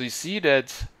 So you see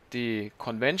that the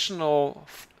conventional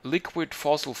liquid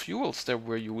fossil fuels that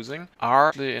we're using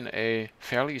are in a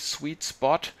fairly sweet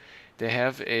spot. They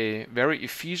have a very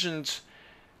efficient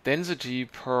density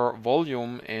per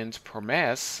volume and per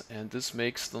mass, and this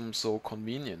makes them so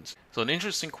convenient. So an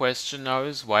interesting question now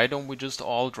is, why don't we just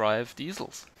all drive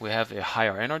diesels? We have a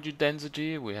higher energy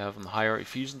density, we have a higher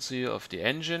efficiency of the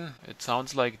engine. It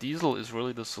sounds like diesel is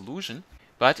really the solution.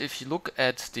 But if you look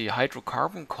at the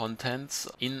hydrocarbon contents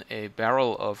in a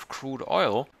barrel of crude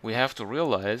oil, we have to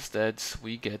realize that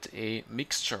we get a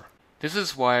mixture. This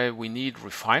is why we need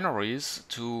refineries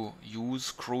to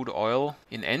use crude oil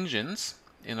in engines.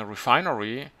 In a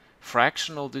refinery,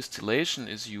 fractional distillation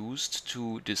is used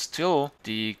to distill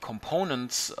the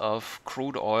components of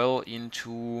crude oil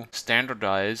into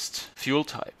standardized fuel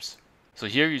types. So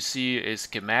here you see a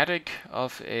schematic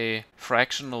of a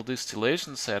fractional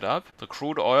distillation setup. The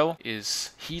crude oil is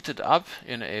heated up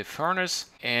in a furnace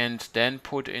and then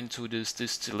put into this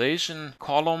distillation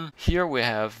column. Here we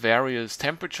have various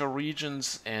temperature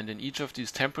regions, and in each of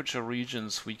these temperature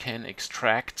regions we can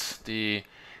extract the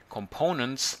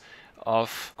components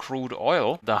of crude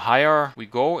oil. The higher we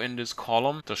go in this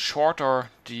column, the shorter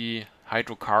the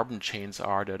hydrocarbon chains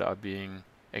are that are being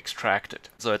extracted.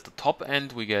 So at the top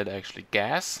end we get actually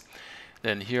gas,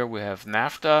 then here we have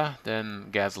naphtha, then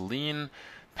gasoline,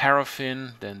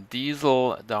 paraffin, then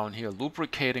diesel, down here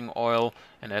lubricating oil,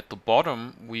 and at the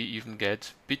bottom we even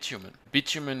get bitumen.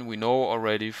 Bitumen we know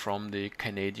already from the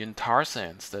Canadian tar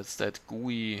sands. That's that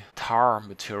gooey tar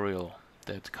material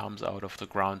that comes out of the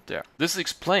ground there. This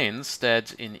explains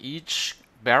that in each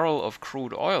barrel of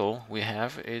crude oil we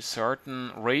have a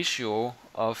certain ratio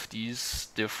of these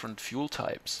different fuel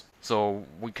types. So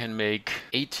we can make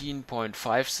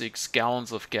 18.56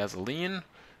 gallons of gasoline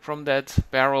from that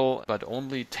barrel, but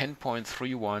only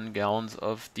 10.31 gallons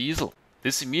of diesel.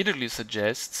 This immediately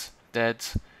suggests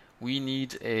that we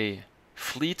need a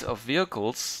fleet of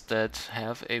vehicles that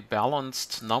have a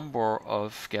balanced number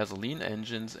of gasoline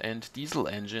engines and diesel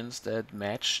engines that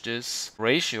match this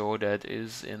ratio that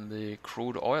is in the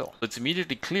crude oil. It's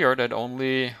immediately clear that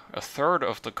only a third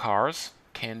of the cars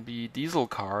can be diesel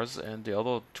cars, and the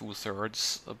other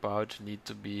 2/3 about need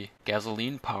to be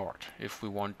gasoline powered if we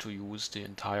want to use the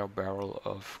entire barrel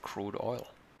of crude oil.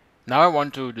 Now I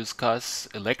want to discuss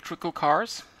electrical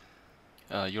cars.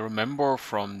 You remember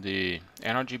from the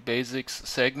Energy Basics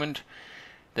segment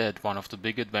that one of the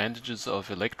big advantages of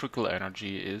electrical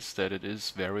energy is that it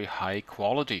is very high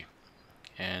quality.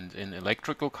 And in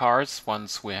electrical cars,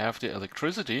 once we have the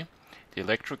electricity, the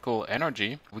electrical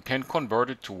energy, we can convert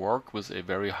it to work with a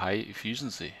very high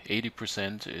efficiency.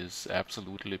 80% is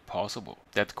absolutely possible.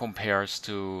 That compares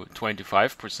to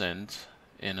 25%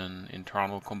 in an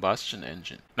internal combustion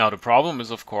engine. Now the problem is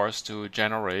of course to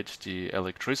generate the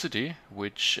electricity,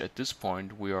 which at this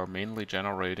point we are mainly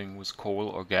generating with coal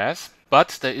or gas.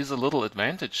 But there is a little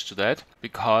advantage to that,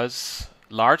 because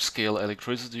large-scale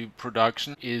electricity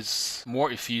production is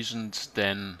more efficient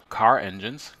than car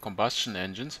engines, combustion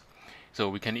engines. So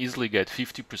we can easily get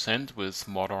 50% with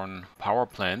modern power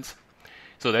plants.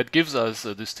 So that gives us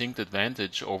a distinct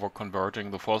advantage over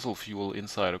converting the fossil fuel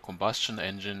inside a combustion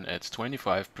engine at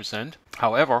 25%.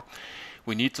 However,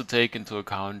 we need to take into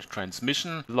account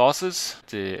transmission losses.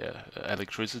 The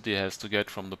electricity has to get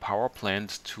from the power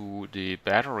plant to the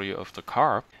battery of the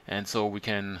car, and so we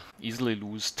can easily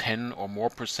lose 10 or more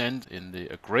 % in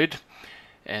the grid,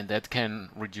 and that can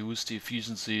reduce the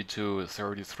efficiency to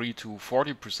 33 to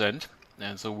 40%,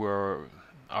 and so we're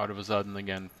out of a sudden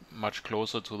again much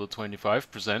closer to the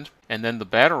 25%. And then the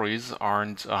batteries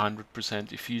aren't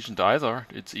 100% efficient either.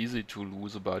 It's easy to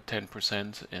lose about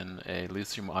 10% in a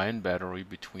lithium-ion battery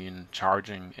between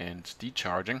charging and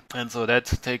decharging. And so that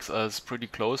takes us pretty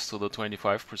close to the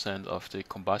 25% of the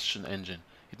combustion engine.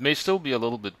 It may still be a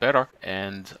little bit better,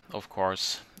 and of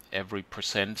course every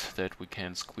 % that we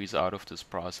can squeeze out of this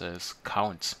process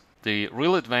counts. The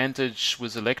real advantage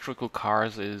with electrical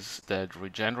cars is that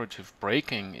regenerative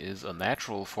braking is a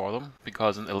natural for them,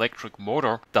 because an electric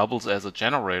motor doubles as a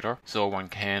generator, so one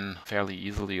can fairly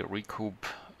easily recoup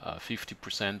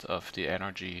 50% of the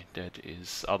energy that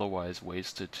is otherwise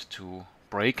wasted to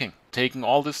braking. Taking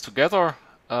all this together,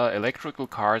 electrical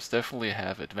cars definitely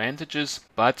have advantages,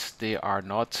 but they are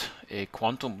not a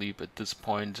quantum leap at this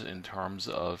point in terms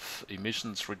of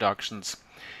emissions reductions,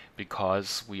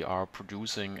 because we are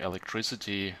producing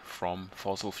electricity from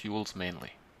fossil fuels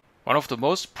mainly. One of the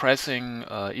most pressing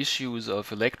issues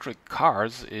of electric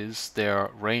cars is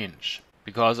their range.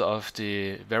 Because of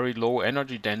the very low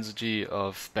energy density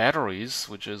of batteries,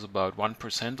 which is about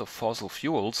 1% of fossil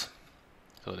fuels,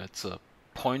 so that's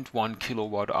 0.1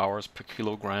 kilowatt hours per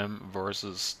kilogram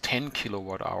versus 10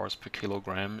 kilowatt hours per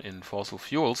kilogram in fossil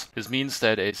fuels. This means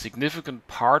that a significant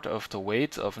part of the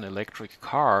weight of an electric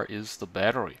car is the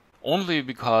battery. Only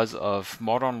because of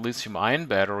modern lithium-ion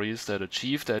batteries that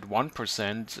achieve that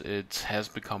 1%, it has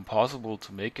become possible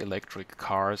to make electric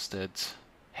cars that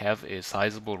have a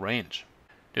sizable range.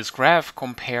 This graph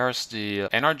compares the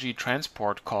energy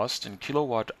transport cost in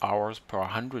kilowatt hours per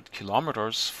 100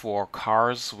 kilometers for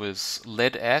cars with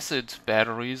lead-acid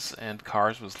batteries and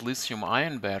cars with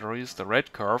lithium-ion batteries, the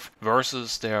red curve,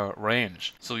 versus their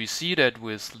range. So you see that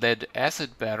with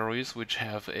lead-acid batteries, which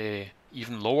have a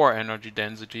even lower energy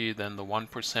density than the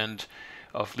 1%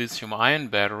 of lithium-ion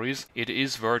batteries, it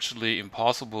is virtually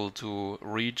impossible to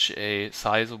reach a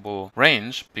sizable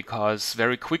range, because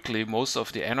very quickly most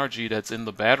of the energy that's in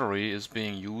the battery is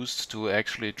being used to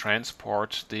actually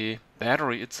transport the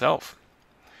battery itself.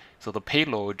 So the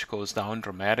payload goes down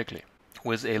dramatically.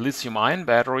 With a lithium-ion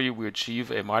battery, we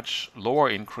achieve a much lower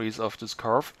increase of this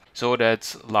curve, so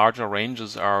that larger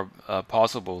ranges are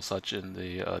possible, such in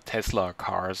the Tesla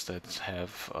cars that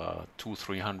have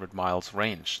 200-300 miles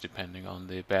range, depending on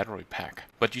the battery pack.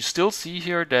 But you still see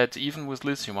here that even with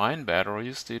lithium-ion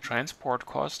batteries, the transport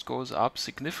cost goes up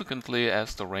significantly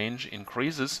as the range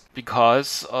increases,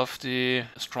 because of the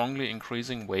strongly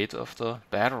increasing weight of the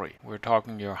battery. We're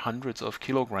talking here hundreds of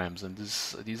kilograms, and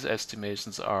these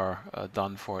estimations are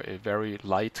done for a very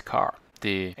light car.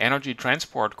 The energy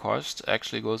transport cost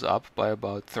actually goes up by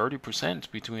about 30%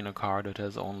 between a car that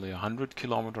has only 100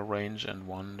 kilometer range and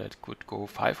one that could go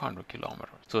 500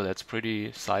 kilometers. So that's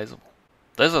pretty sizable.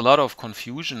 There's a lot of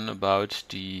confusion about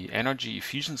the energy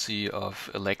efficiency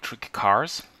of electric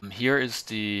cars. Here is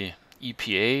the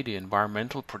EPA, the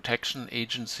Environmental Protection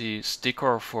Agency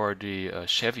sticker for the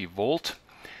Chevy Volt.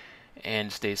 And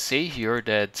they say here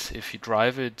that if you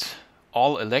drive it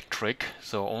all electric,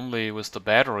 so only with the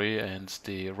battery and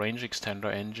the range extender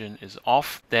engine is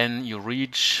off, then you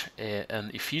reach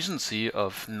an efficiency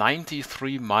of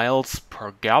 93 miles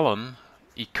per gallon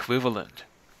equivalent.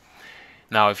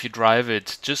 Now, if you drive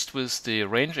it just with the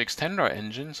range extender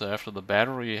engine, so after the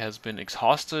battery has been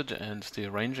exhausted and the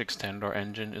range extender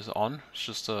engine is on, it's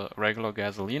just a regular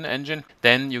gasoline engine,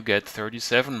 then you get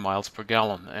 37 miles per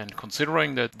gallon. And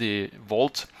considering that the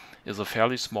Volt is a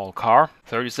fairly small car,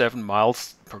 37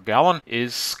 miles per gallon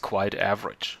is quite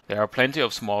average. There are plenty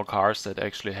of small cars that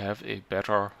actually have a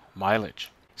better mileage.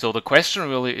 So the question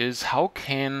really is, how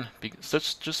can,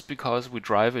 just because we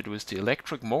drive it with the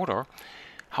electric motor,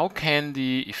 how can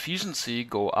the efficiency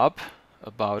go up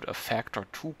about a factor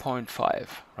 2.5,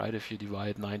 right? If you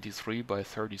divide 93 by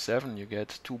 37, you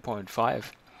get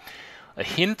 2.5. A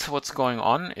hint what's going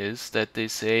on is that they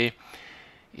say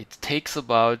it takes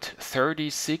about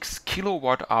 36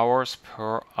 kilowatt hours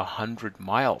per 100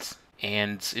 miles.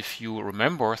 And if you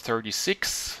remember,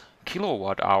 36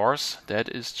 kilowatt hours, that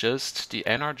is just the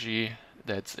energy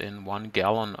that's in 1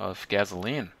 gallon of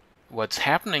gasoline. What's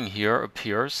happening here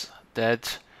appears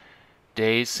that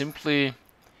they simply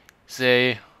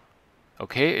say,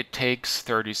 okay, it takes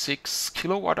 36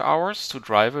 kilowatt hours to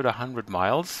drive it 100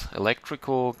 miles,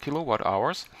 electrical kilowatt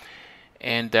hours,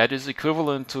 and that is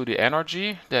equivalent to the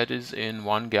energy that is in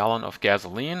 1 gallon of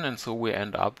gasoline, and so we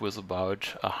end up with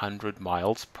about 100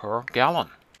 miles per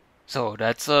gallon. So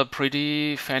that's a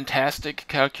pretty fantastic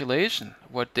calculation.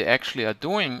 What they actually are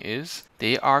doing is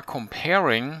they are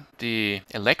comparing the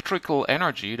electrical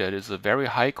energy, that is a very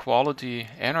high quality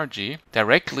energy,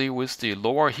 directly with the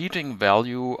lower heating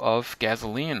value of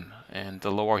gasoline. And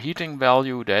the lower heating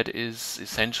value, that is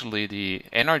essentially the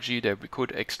energy that we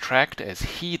could extract as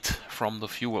heat from the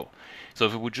fuel. So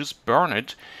if we would just burn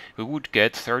it, we would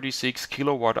get 36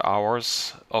 kilowatt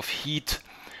hours of heat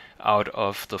out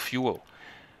of the fuel.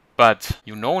 But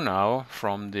you know now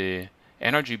from the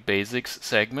energy basics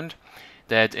segment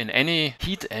that in any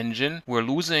heat engine we're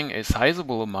losing a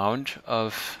sizable amount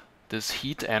of this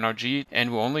heat energy, and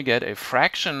we only get a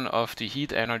fraction of the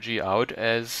heat energy out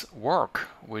as work,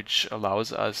 which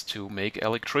allows us to make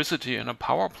electricity in a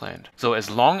power plant. So as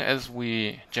long as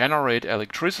we generate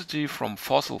electricity from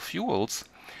fossil fuels,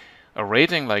 a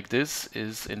rating like this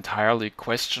is entirely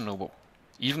questionable.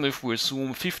 Even if we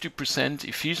assume 50%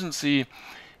 efficiency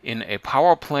in a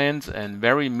power plant and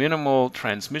very minimal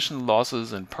transmission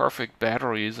losses and perfect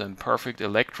batteries and perfect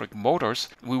electric motors,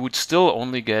 we would still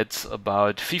only get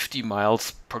about 50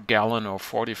 miles per gallon or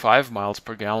 45 miles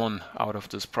per gallon out of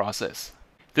this process.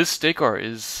 This sticker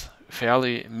is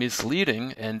fairly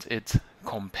misleading, and it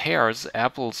compares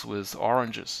apples with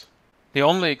oranges. The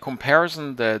only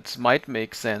comparison that might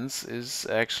make sense is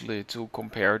actually to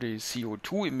compare the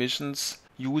CO2 emissions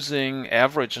using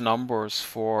average numbers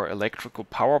for electrical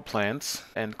power plants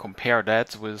and compare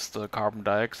that with the carbon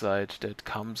dioxide that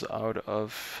comes out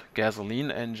of gasoline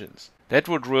engines. That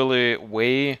would really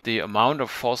weigh the amount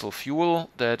of fossil fuel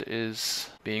that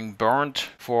is being burnt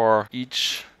for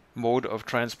each mode of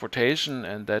transportation,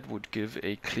 and that would give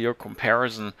a clear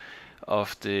comparison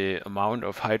of the amount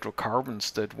of hydrocarbons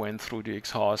that went through the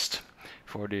exhaust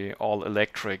for the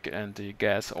all-electric and the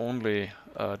gas-only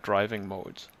driving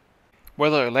modes.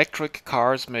 Whether electric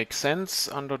cars make sense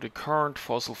under the current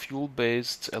fossil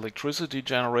fuel-based electricity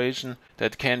generation,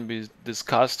 that can be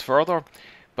discussed further,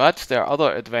 but there are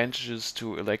other advantages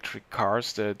to electric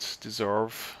cars that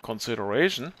deserve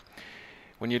consideration.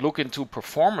 When you look into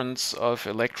performance of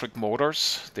electric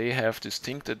motors, they have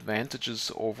distinct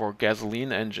advantages over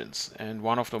gasoline engines. And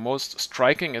one of the most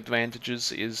striking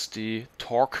advantages is the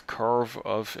torque curve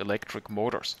of electric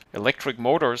motors. Electric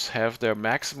motors have their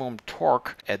maximum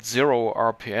torque at 0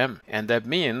 RPM. And that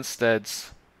means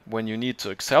that when you need to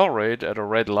accelerate at a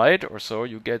red light or so,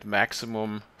 you get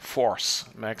maximum force,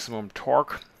 maximum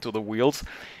torque to the wheels.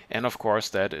 And of course,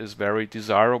 that is very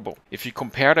desirable. If you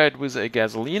compare that with a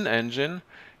gasoline engine,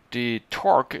 the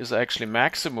torque is actually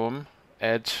maximum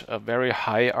at a very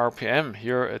high RPM,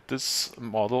 here at this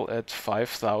model at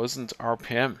 5000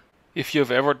 RPM. If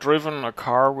you've ever driven a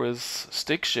car with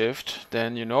stick shift,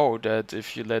 then you know that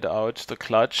if you let out the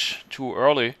clutch too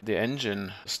early, the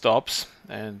engine stops.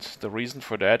 And the reason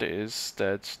for that is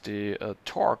that the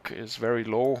torque is very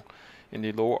low, in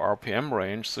the low RPM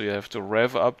range, so you have to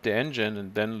rev up the engine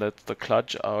and then let the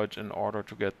clutch out in order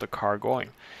to get the car going.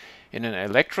 In an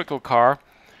electrical car,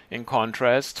 in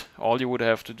contrast, all you would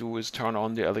have to do is turn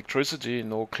on the electricity,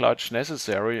 no clutch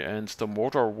necessary, and the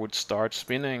motor would start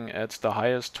spinning at the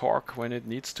highest torque when it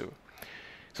needs to.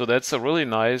 So that's a really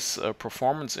nice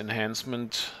performance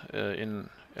enhancement in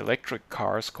electric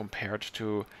cars compared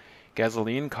to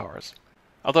gasoline cars.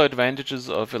 Other advantages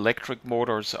of electric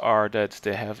motors are that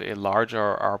they have a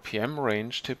larger RPM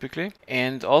range typically,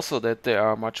 and also that they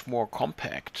are much more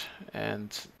compact.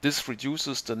 And this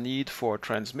reduces the need for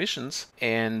transmissions,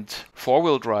 and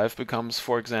four-wheel drive becomes,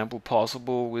 for example,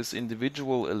 possible with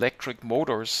individual electric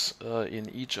motors in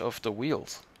each of the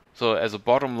wheels. So as a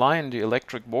bottom line, the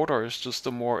electric motor is just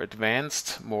a more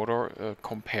advanced motor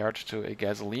compared to a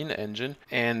gasoline engine,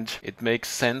 and it makes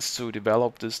sense to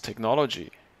develop this technology.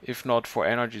 if not for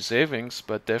energy savings,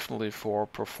 but definitely for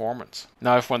performance.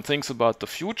 Now, if one thinks about the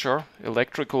future,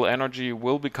 electrical energy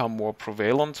will become more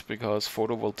prevalent because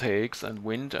photovoltaics and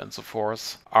wind and so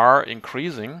forth are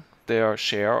increasing their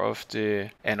share of the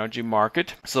energy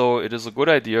market. So it is a good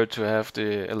idea to have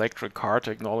the electric car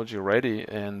technology ready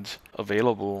and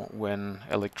available when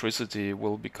electricity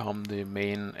will become the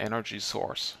main energy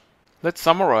source. Let's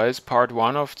summarize part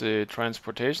 1 of the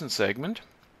transportation segment.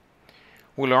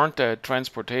 We learned that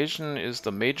transportation is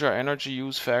the major energy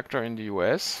use factor in the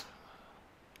US,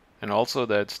 and also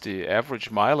that the average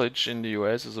mileage in the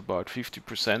US is about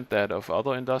 50% that of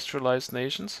other industrialized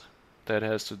nations. That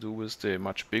has to do with the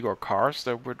much bigger cars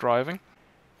that we're driving.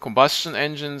 Combustion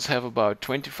engines have about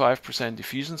 25%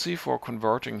 efficiency for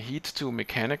converting heat to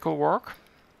mechanical work,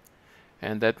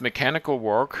 and that mechanical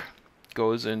work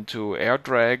goes into air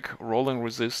drag, rolling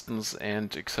resistance,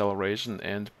 and acceleration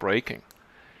and braking.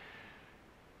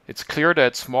 It's clear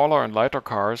that smaller and lighter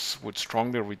cars would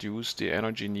strongly reduce the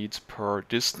energy needs per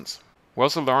distance. We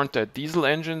also learned that diesel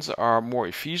engines are more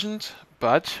efficient,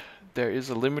 but there is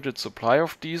a limited supply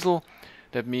of diesel.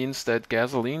 That means that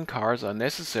gasoline cars are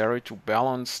necessary to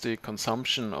balance the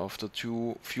consumption of the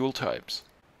two fuel types.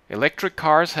 Electric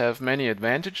cars have many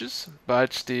advantages,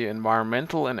 but the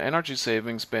environmental and energy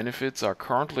savings benefits are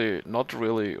currently not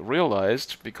really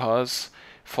realized because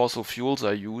fossil fuels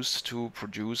are used to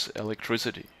produce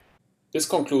electricity. This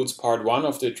concludes part 1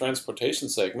 of the transportation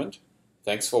segment.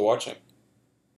 Thanks for watching.